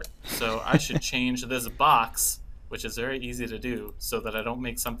my part. So I should change this box, which is very easy to do, so that I don't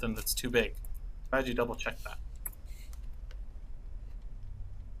make something that's too big. Glad you double check that.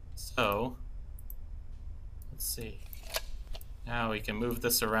 So, let's see. Now we can move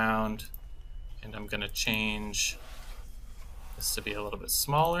this around, and I'm going to change this to be a little bit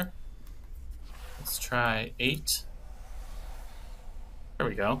smaller. Let's try 8. There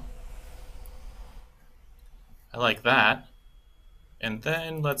we go. I like that. And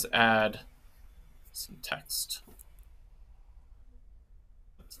then let's add some text.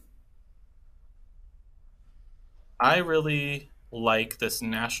 I really like this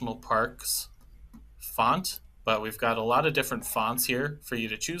National Parks font, but we've got a lot of different fonts here for you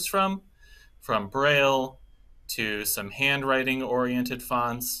to choose from Braille to some handwriting oriented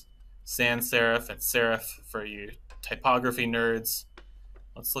fonts, sans serif and serif for you typography nerds.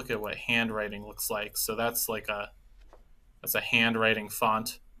 Let's look at what handwriting looks like. So that's like that's a handwriting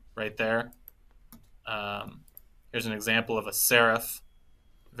font right there. Here's an example of a serif,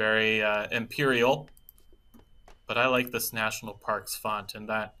 very imperial. But I like this National Parks font, and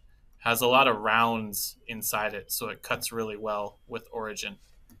that has a lot of rounds inside it, so it cuts really well with Origin.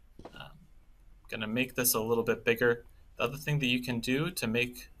 I'm going to make this a little bit bigger. The other thing that you can do to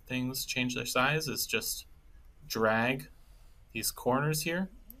make things change their size is just drag these corners here.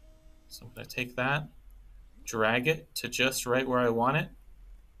 So I'm going to take that, drag it to just right where I want it.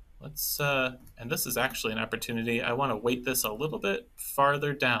 Let's, and this is actually an opportunity. I want to weight this a little bit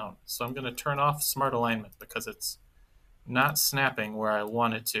farther down. So I'm going to turn off Smart Alignment because it's not snapping where I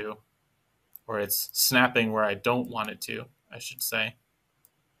want it to, or it's snapping where I don't want it to, I should say.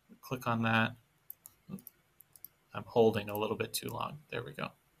 Click on that. I'm holding a little bit too long. There we go.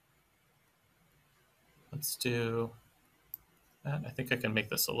 Let's do that. I think I can make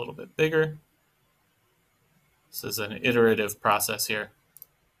this a little bit bigger. This is an iterative process here.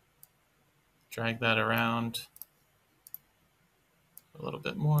 Drag that around a little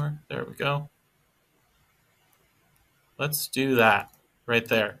bit more. There we go. Let's do that right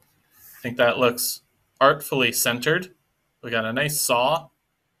there. I think that looks artfully centered. We got a nice saw.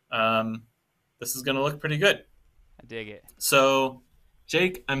 This is going to look pretty good. I dig it. So,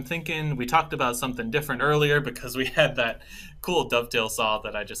 Jake, I'm thinking we talked about something different earlier because we had that cool dovetail saw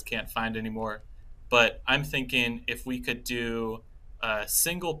that I just can't find anymore. But I'm thinking if we could do a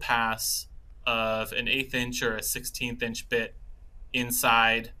single pass of an 1/8 inch or a 1/16 inch bit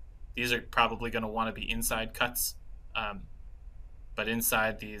inside. These are probably going to want to be inside cuts, but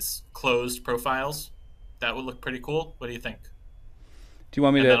inside these closed profiles, that would look pretty cool. What do you think? Do you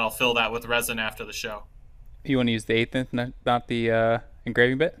want me And to? then I'll fill that with resin after the show. You want to use the 1/8 inch, not the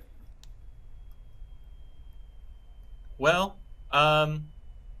engraving bit? Well,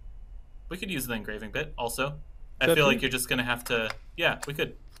 we could use the engraving bit also. I So feel if like you- you're just going to have to, yeah, we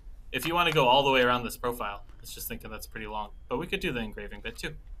could. If you want to go all the way around this profile, I was just thinking that's pretty long. But we could do the engraving bit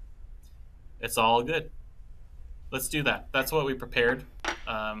too. It's all good. let's do that. That's what we prepared.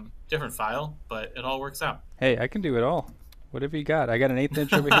 Different file, but it all works out. Hey, I can do it all. Whatever you got. I got an 1/8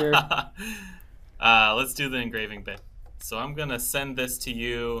 inch over here. Let's do the engraving bit. So I'm going to send this to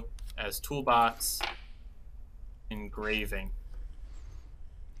you as toolbox engraving.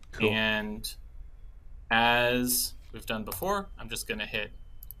 Cool. And as we've done before, I'm just going to hit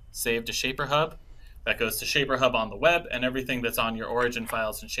save to ShaperHub. That goes to ShaperHub on the web, and everything that's on your origin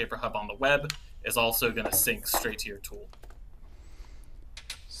files in ShaperHub on the web is also going to sync straight to your tool.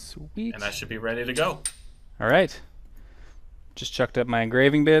 Sweet. And that should be ready to go. All right. Just chucked up my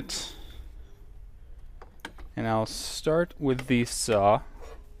engraving bit. And I'll start with the saw.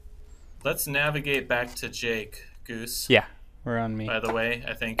 Let's navigate back to Jake, Goose. Yeah, we're on me. By the way,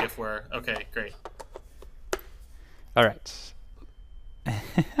 I think if we're... Okay, great. All right.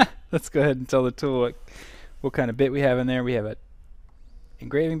 Let's go ahead and tell the tool what kind of bit we have in there. We have a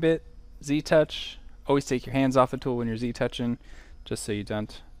engraving bit, Z-touch. Always take your hands off the tool when you're Z-touching, just so you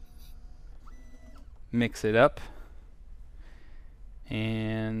don't mix it up.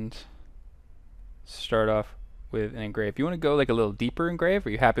 And start off with an engrave. You want to go like a little deeper engrave, or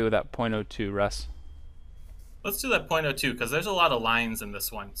are you happy with that 0.02, Russ? Let's do that 0.02 because there's a lot of lines in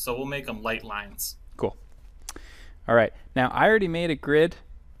this one, so we'll make them light lines. Cool. All right. Now, I already made a grid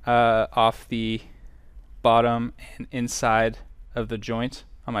off the bottom and inside of the joint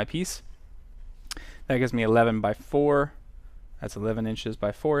on my piece. That gives me 11 by 4. That's 11 inches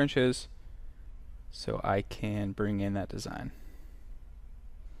by 4 inches. So I can bring in that design.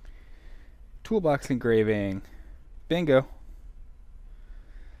 Toolbox engraving. Bingo.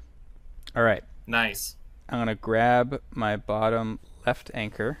 All right. Nice. I'm going to grab my bottom left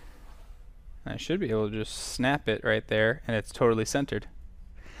anchor. I should be able to just snap it right there, and it's totally centered.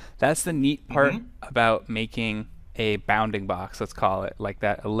 That's the neat part about making a bounding box, let's call it, like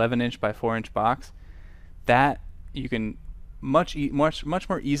that 11-inch by 4-inch box. That you can much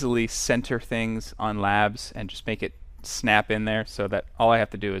more easily center things on labs and just make it snap in there, so that all I have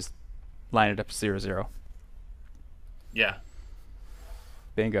to do is line it up 0, 0. Yeah.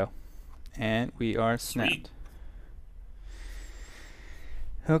 Bingo. And we are snapped. Sweet.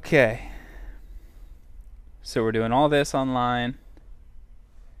 Okay. So we're doing all this online.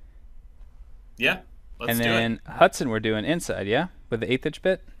 Yeah, let's do it. And then Hudson we're doing inside, yeah? With the 1/8 inch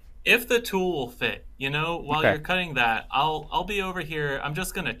bit? If the tool will fit, you know, while Okay. you're cutting that, I'll be over here. I'm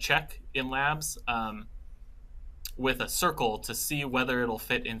just gonna check in labs with a circle to see whether it'll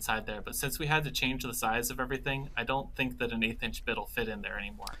fit inside there. But since we had to change the size of everything, I don't think that an 1/8 inch bit will fit in there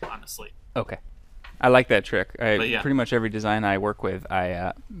anymore, honestly. Okay. I like that trick. Yeah. Pretty much every design I work with,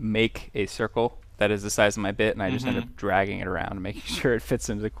 I make a circle that is the size of my bit, and I just end up dragging it around and making sure it fits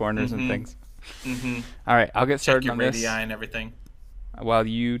into the corners and things. All right, I'll get started on this. Check your radii and everything. While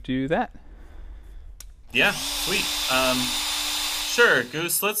you do that. Yeah, sweet. Sure,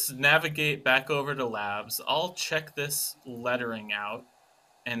 Goose, let's navigate back over to labs. I'll check this lettering out,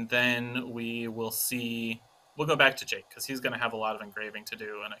 and then we will see. We'll go back to Jake, because he's going to have a lot of engraving to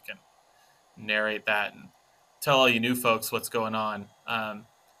do, and I can narrate that and tell all you new folks what's going on.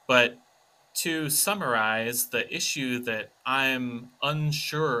 But to summarize, the issue that I'm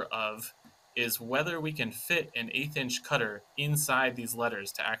unsure of is whether we can fit an 1/8 inch cutter inside these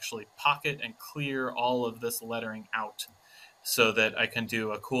letters to actually pocket and clear all of this lettering out so that I can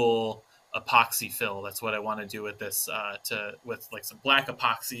do a cool epoxy fill. That's what I want to do with this, with like some black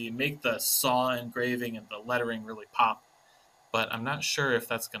epoxy, make the saw engraving and the lettering really pop. But I'm not sure if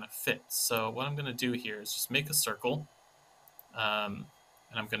that's going to fit. So what I'm going to do here is just make a circle. And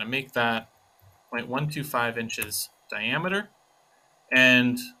I'm going to make that 0.125 inches diameter.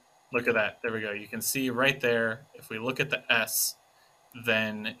 And look at that. There we go. You can see right there, if we look at the S,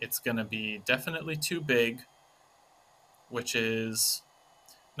 then it's going to be definitely too big, which is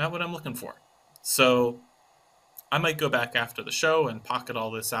not what I'm looking for. So I might go back after the show and pocket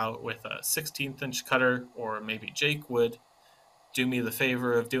all this out with a 1/16 inch cutter, or maybe Jake would do me the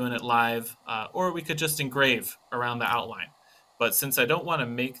favor of doing it live, or we could just engrave around the outline. But since I don't want to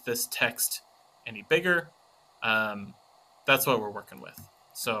make this text any bigger, that's what we're working with.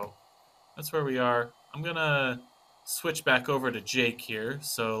 So that's where we are. I'm going to switch back over to Jake here.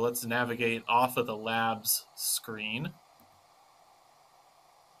 So let's navigate off of the labs screen.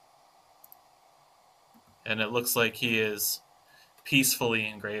 And it looks like he is peacefully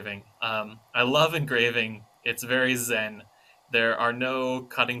engraving. I love engraving. It's very zen. There are no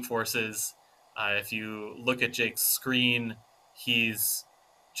cutting forces. If you look at Jake's screen, he's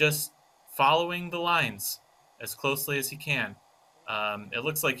just following the lines as closely as he can. It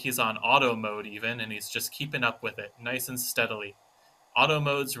looks like he's on auto mode even, and he's just keeping up with it nice and steadily. Auto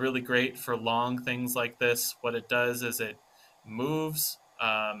mode's really great for long things like this. What it does is it moves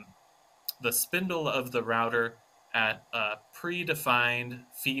the spindle of the router at a predefined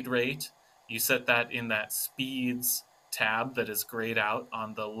feed rate. You set that in that speeds tab that is grayed out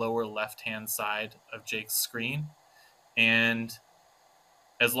on the lower left-hand side of Jake's screen. And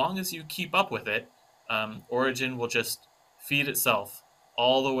as long as you keep up with it, Origin will just feed itself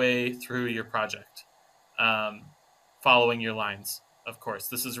all the way through your project, following your lines. Of course,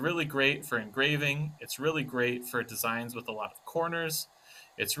 this is really great for engraving. It's really great for designs with a lot of corners.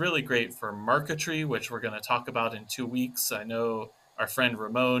 It's really great for marquetry, which we're going to talk about in 2 weeks. I know our friend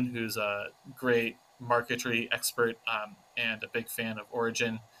Ramon, who's a great marquetry expert and a big fan of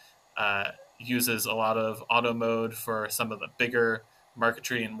Origin, uses a lot of auto mode for some of the bigger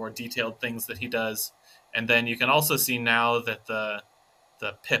marquetry and more detailed things that he does. And then you can also see now that the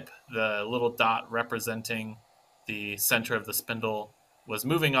pip, the little dot representing the center of the spindle, was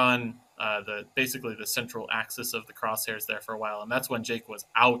moving on basically the central axis of the crosshairs there for a while, and that's when Jake was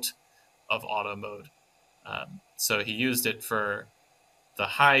out of auto mode. So he used it for the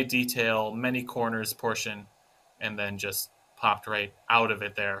high detail, many corners portion, and then just popped right out of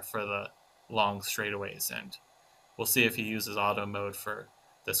it there for the long straightaways. And we'll see if he uses auto mode for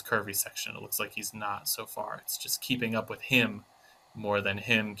this curvy section. It looks like he's not so far. It's just keeping up with him more than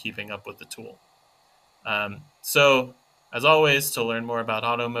him keeping up with the tool. So, as always, to learn more about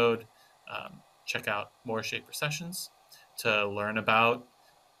auto mode, check out more Shaper sessions to learn about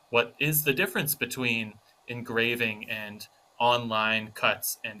what is the difference between engraving and online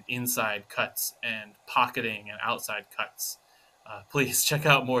cuts and inside cuts and pocketing and outside cuts. Please check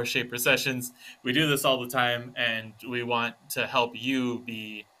out more Shaper sessions. We do this all the time, and we want to help you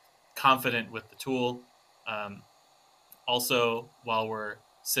be confident with the tool. Also, while we're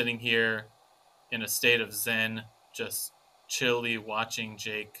sitting here in a state of zen, just chilly watching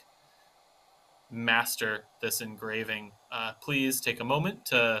Jake master this engraving, please take a moment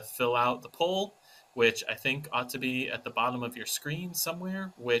to fill out the poll, which I think ought to be at the bottom of your screen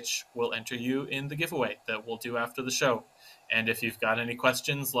somewhere, which will enter you in the giveaway that we'll do after the show. And if you've got any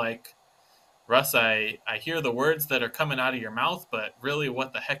questions like, Russ, I hear the words that are coming out of your mouth, but really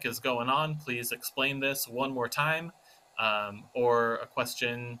what the heck is going on? Please explain this one more time. Or a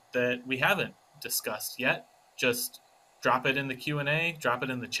question that we haven't discussed yet, just drop it in the Q&A, drop it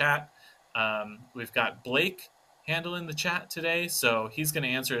in the chat. We've got Blake handling the chat today, so he's going to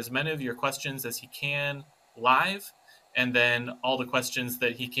answer as many of your questions as he can live, and then all the questions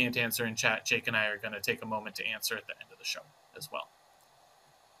that he can't answer in chat, Jake and I are going to take a moment to answer at the end of the show as well.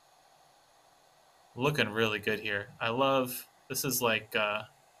 Looking really good here. I love, this is like,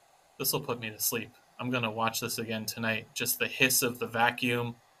 this will put me to sleep. I'm going to watch this again tonight. Just the hiss of the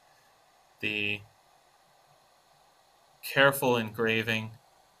vacuum, the careful engraving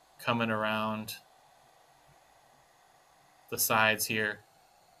coming around the sides here.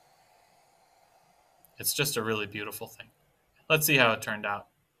 It's just a really beautiful thing. Let's see how it turned out.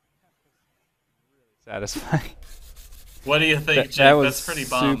 Satisfying. What do you think, Jake? That was That's pretty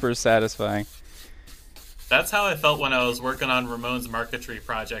bomb. Super satisfying. That's how I felt when I was working on Ramon's marquetry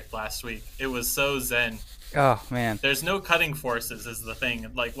project last week. It was so zen. Oh man. There's no cutting forces is the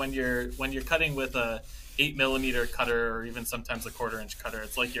thing. Like when you're cutting with a 8mm cutter or even sometimes a 1/4-inch cutter,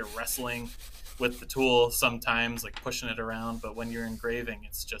 it's like you're wrestling with the tool sometimes, like pushing it around. But when you're engraving,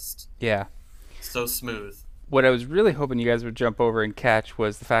 it's just so smooth. What I was really hoping you guys would jump over and catch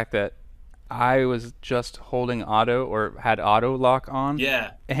was the fact that I was just holding auto or had auto lock on.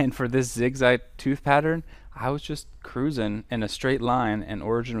 Yeah. And for this zigzag tooth pattern, I was just cruising in a straight line, and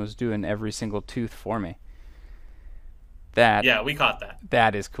Origin was doing every single tooth for me. Yeah, we caught that.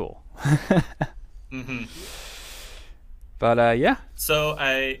 That is cool. Mm-hmm. But yeah. So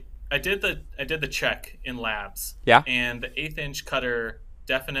I did the check in labs. Yeah. And the 1/8-inch cutter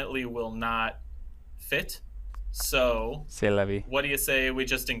definitely will not fit. So C'est la vie. what do you say we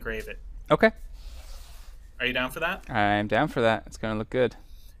just engrave it? Okay. Are you down for that? I'm down for that. It's gonna look good.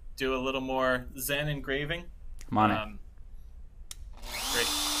 Do a little more zen engraving. I'm on it. Great.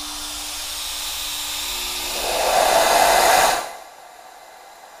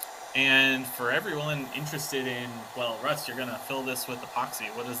 And for everyone interested in, well, Russ, you're going to fill this with epoxy.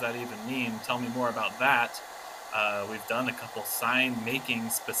 What does that even mean? Tell me more about that. We've done a couple sign making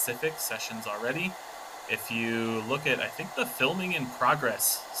specific sessions already. If you look at, I think, the filming in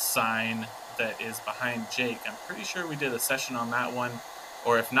progress sign that is behind Jake, I'm pretty sure we did a session on that one.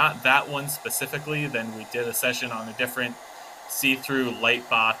 Or if not that one specifically, then we did a session on a different see-through light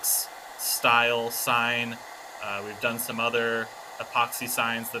box style sign. We've done some other epoxy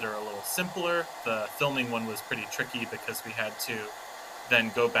signs that are a little simpler. The filming one was pretty tricky because we had to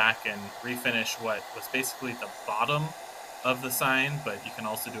then go back and refinish what was basically the bottom of the sign, but you can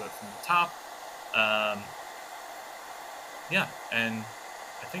also do it from the top. Yeah, and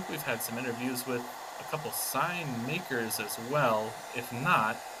I think we've had some interviews with a couple sign makers as well. If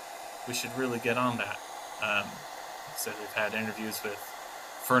not, we should really get on that. So we've had interviews with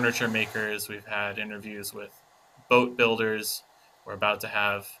furniture makers. We've had interviews with boat builders. We're about to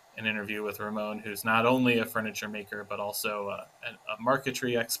have an interview with Ramon, who's not only a furniture maker, but also a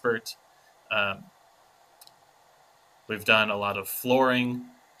marquetry expert. We've done a lot of flooring,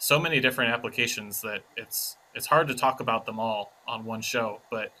 so many different applications that it's hard to talk about them all on one show.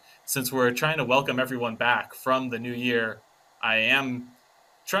 But since we're trying to welcome everyone back from the new year, I am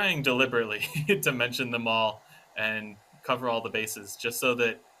trying deliberately to mention them all and cover all the bases, just so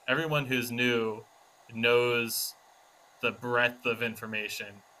that everyone who's new knows the breadth of information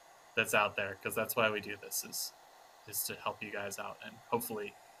that's out there, because that's why we do this, is to help you guys out and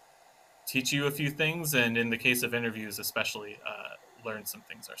hopefully teach you a few things, and in the case of interviews especially, learn some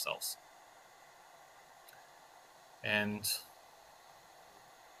things ourselves. And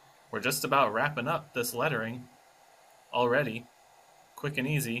we're just about wrapping up this lettering already, quick and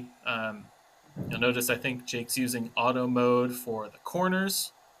easy. You'll notice I think Jake's using auto mode for the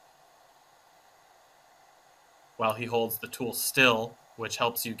corners while he holds the tool still, which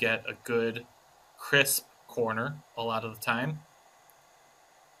helps you get a good crisp corner a lot of the time.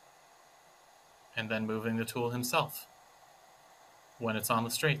 And then moving the tool himself when it's on the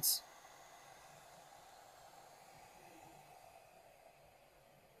straights.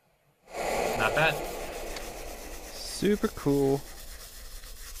 Not bad. Super cool.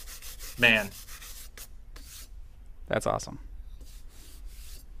 Man. That's awesome.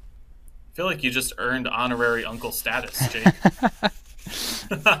 I feel like you just earned honorary uncle status, Jake.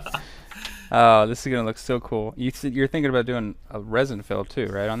 Oh, this is going to look so cool. You're thinking about doing a resin fill too,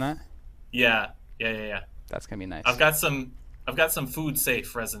 right, on that? Yeah. That's going to be nice. I've got some food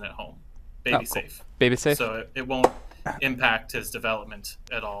safe resin at home. Baby safe. Cool. Baby safe? So it won't impact his development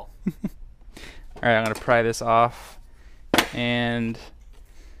at all. All right, I'm going to pry this off and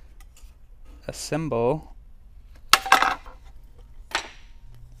assemble.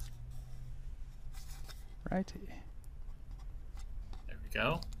 Righty. There we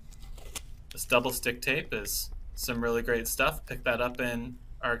go. This double stick tape is some really great stuff. Pick that up in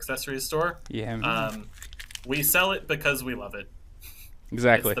our accessories store. Yeah. We sell it because we love it.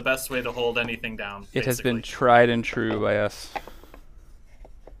 Exactly. It's the best way to hold anything down. It has been tried and true by us.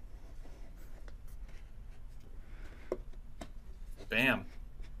 Bam.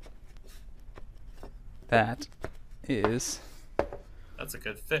 That is... That's a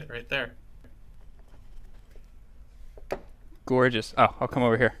good fit right there. Gorgeous. Oh, I'll come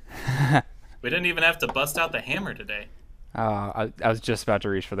over here. We didn't even have to bust out the hammer today. I was just about to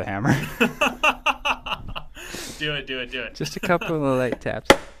reach for the hammer. Do it. Just a couple of light taps.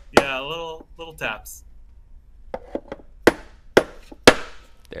 Yeah, little taps.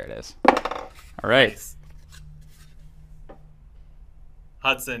 There it is. All right. Nice.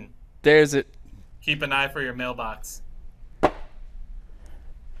 Hudson. There's it. Keep an eye for your mailbox.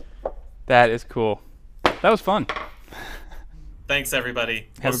 That is cool. That was fun. Thanks, everybody.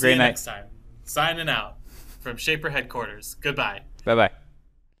 Have we'll a great see you night. next time. Signing out from Shaper headquarters. Goodbye. Bye-bye.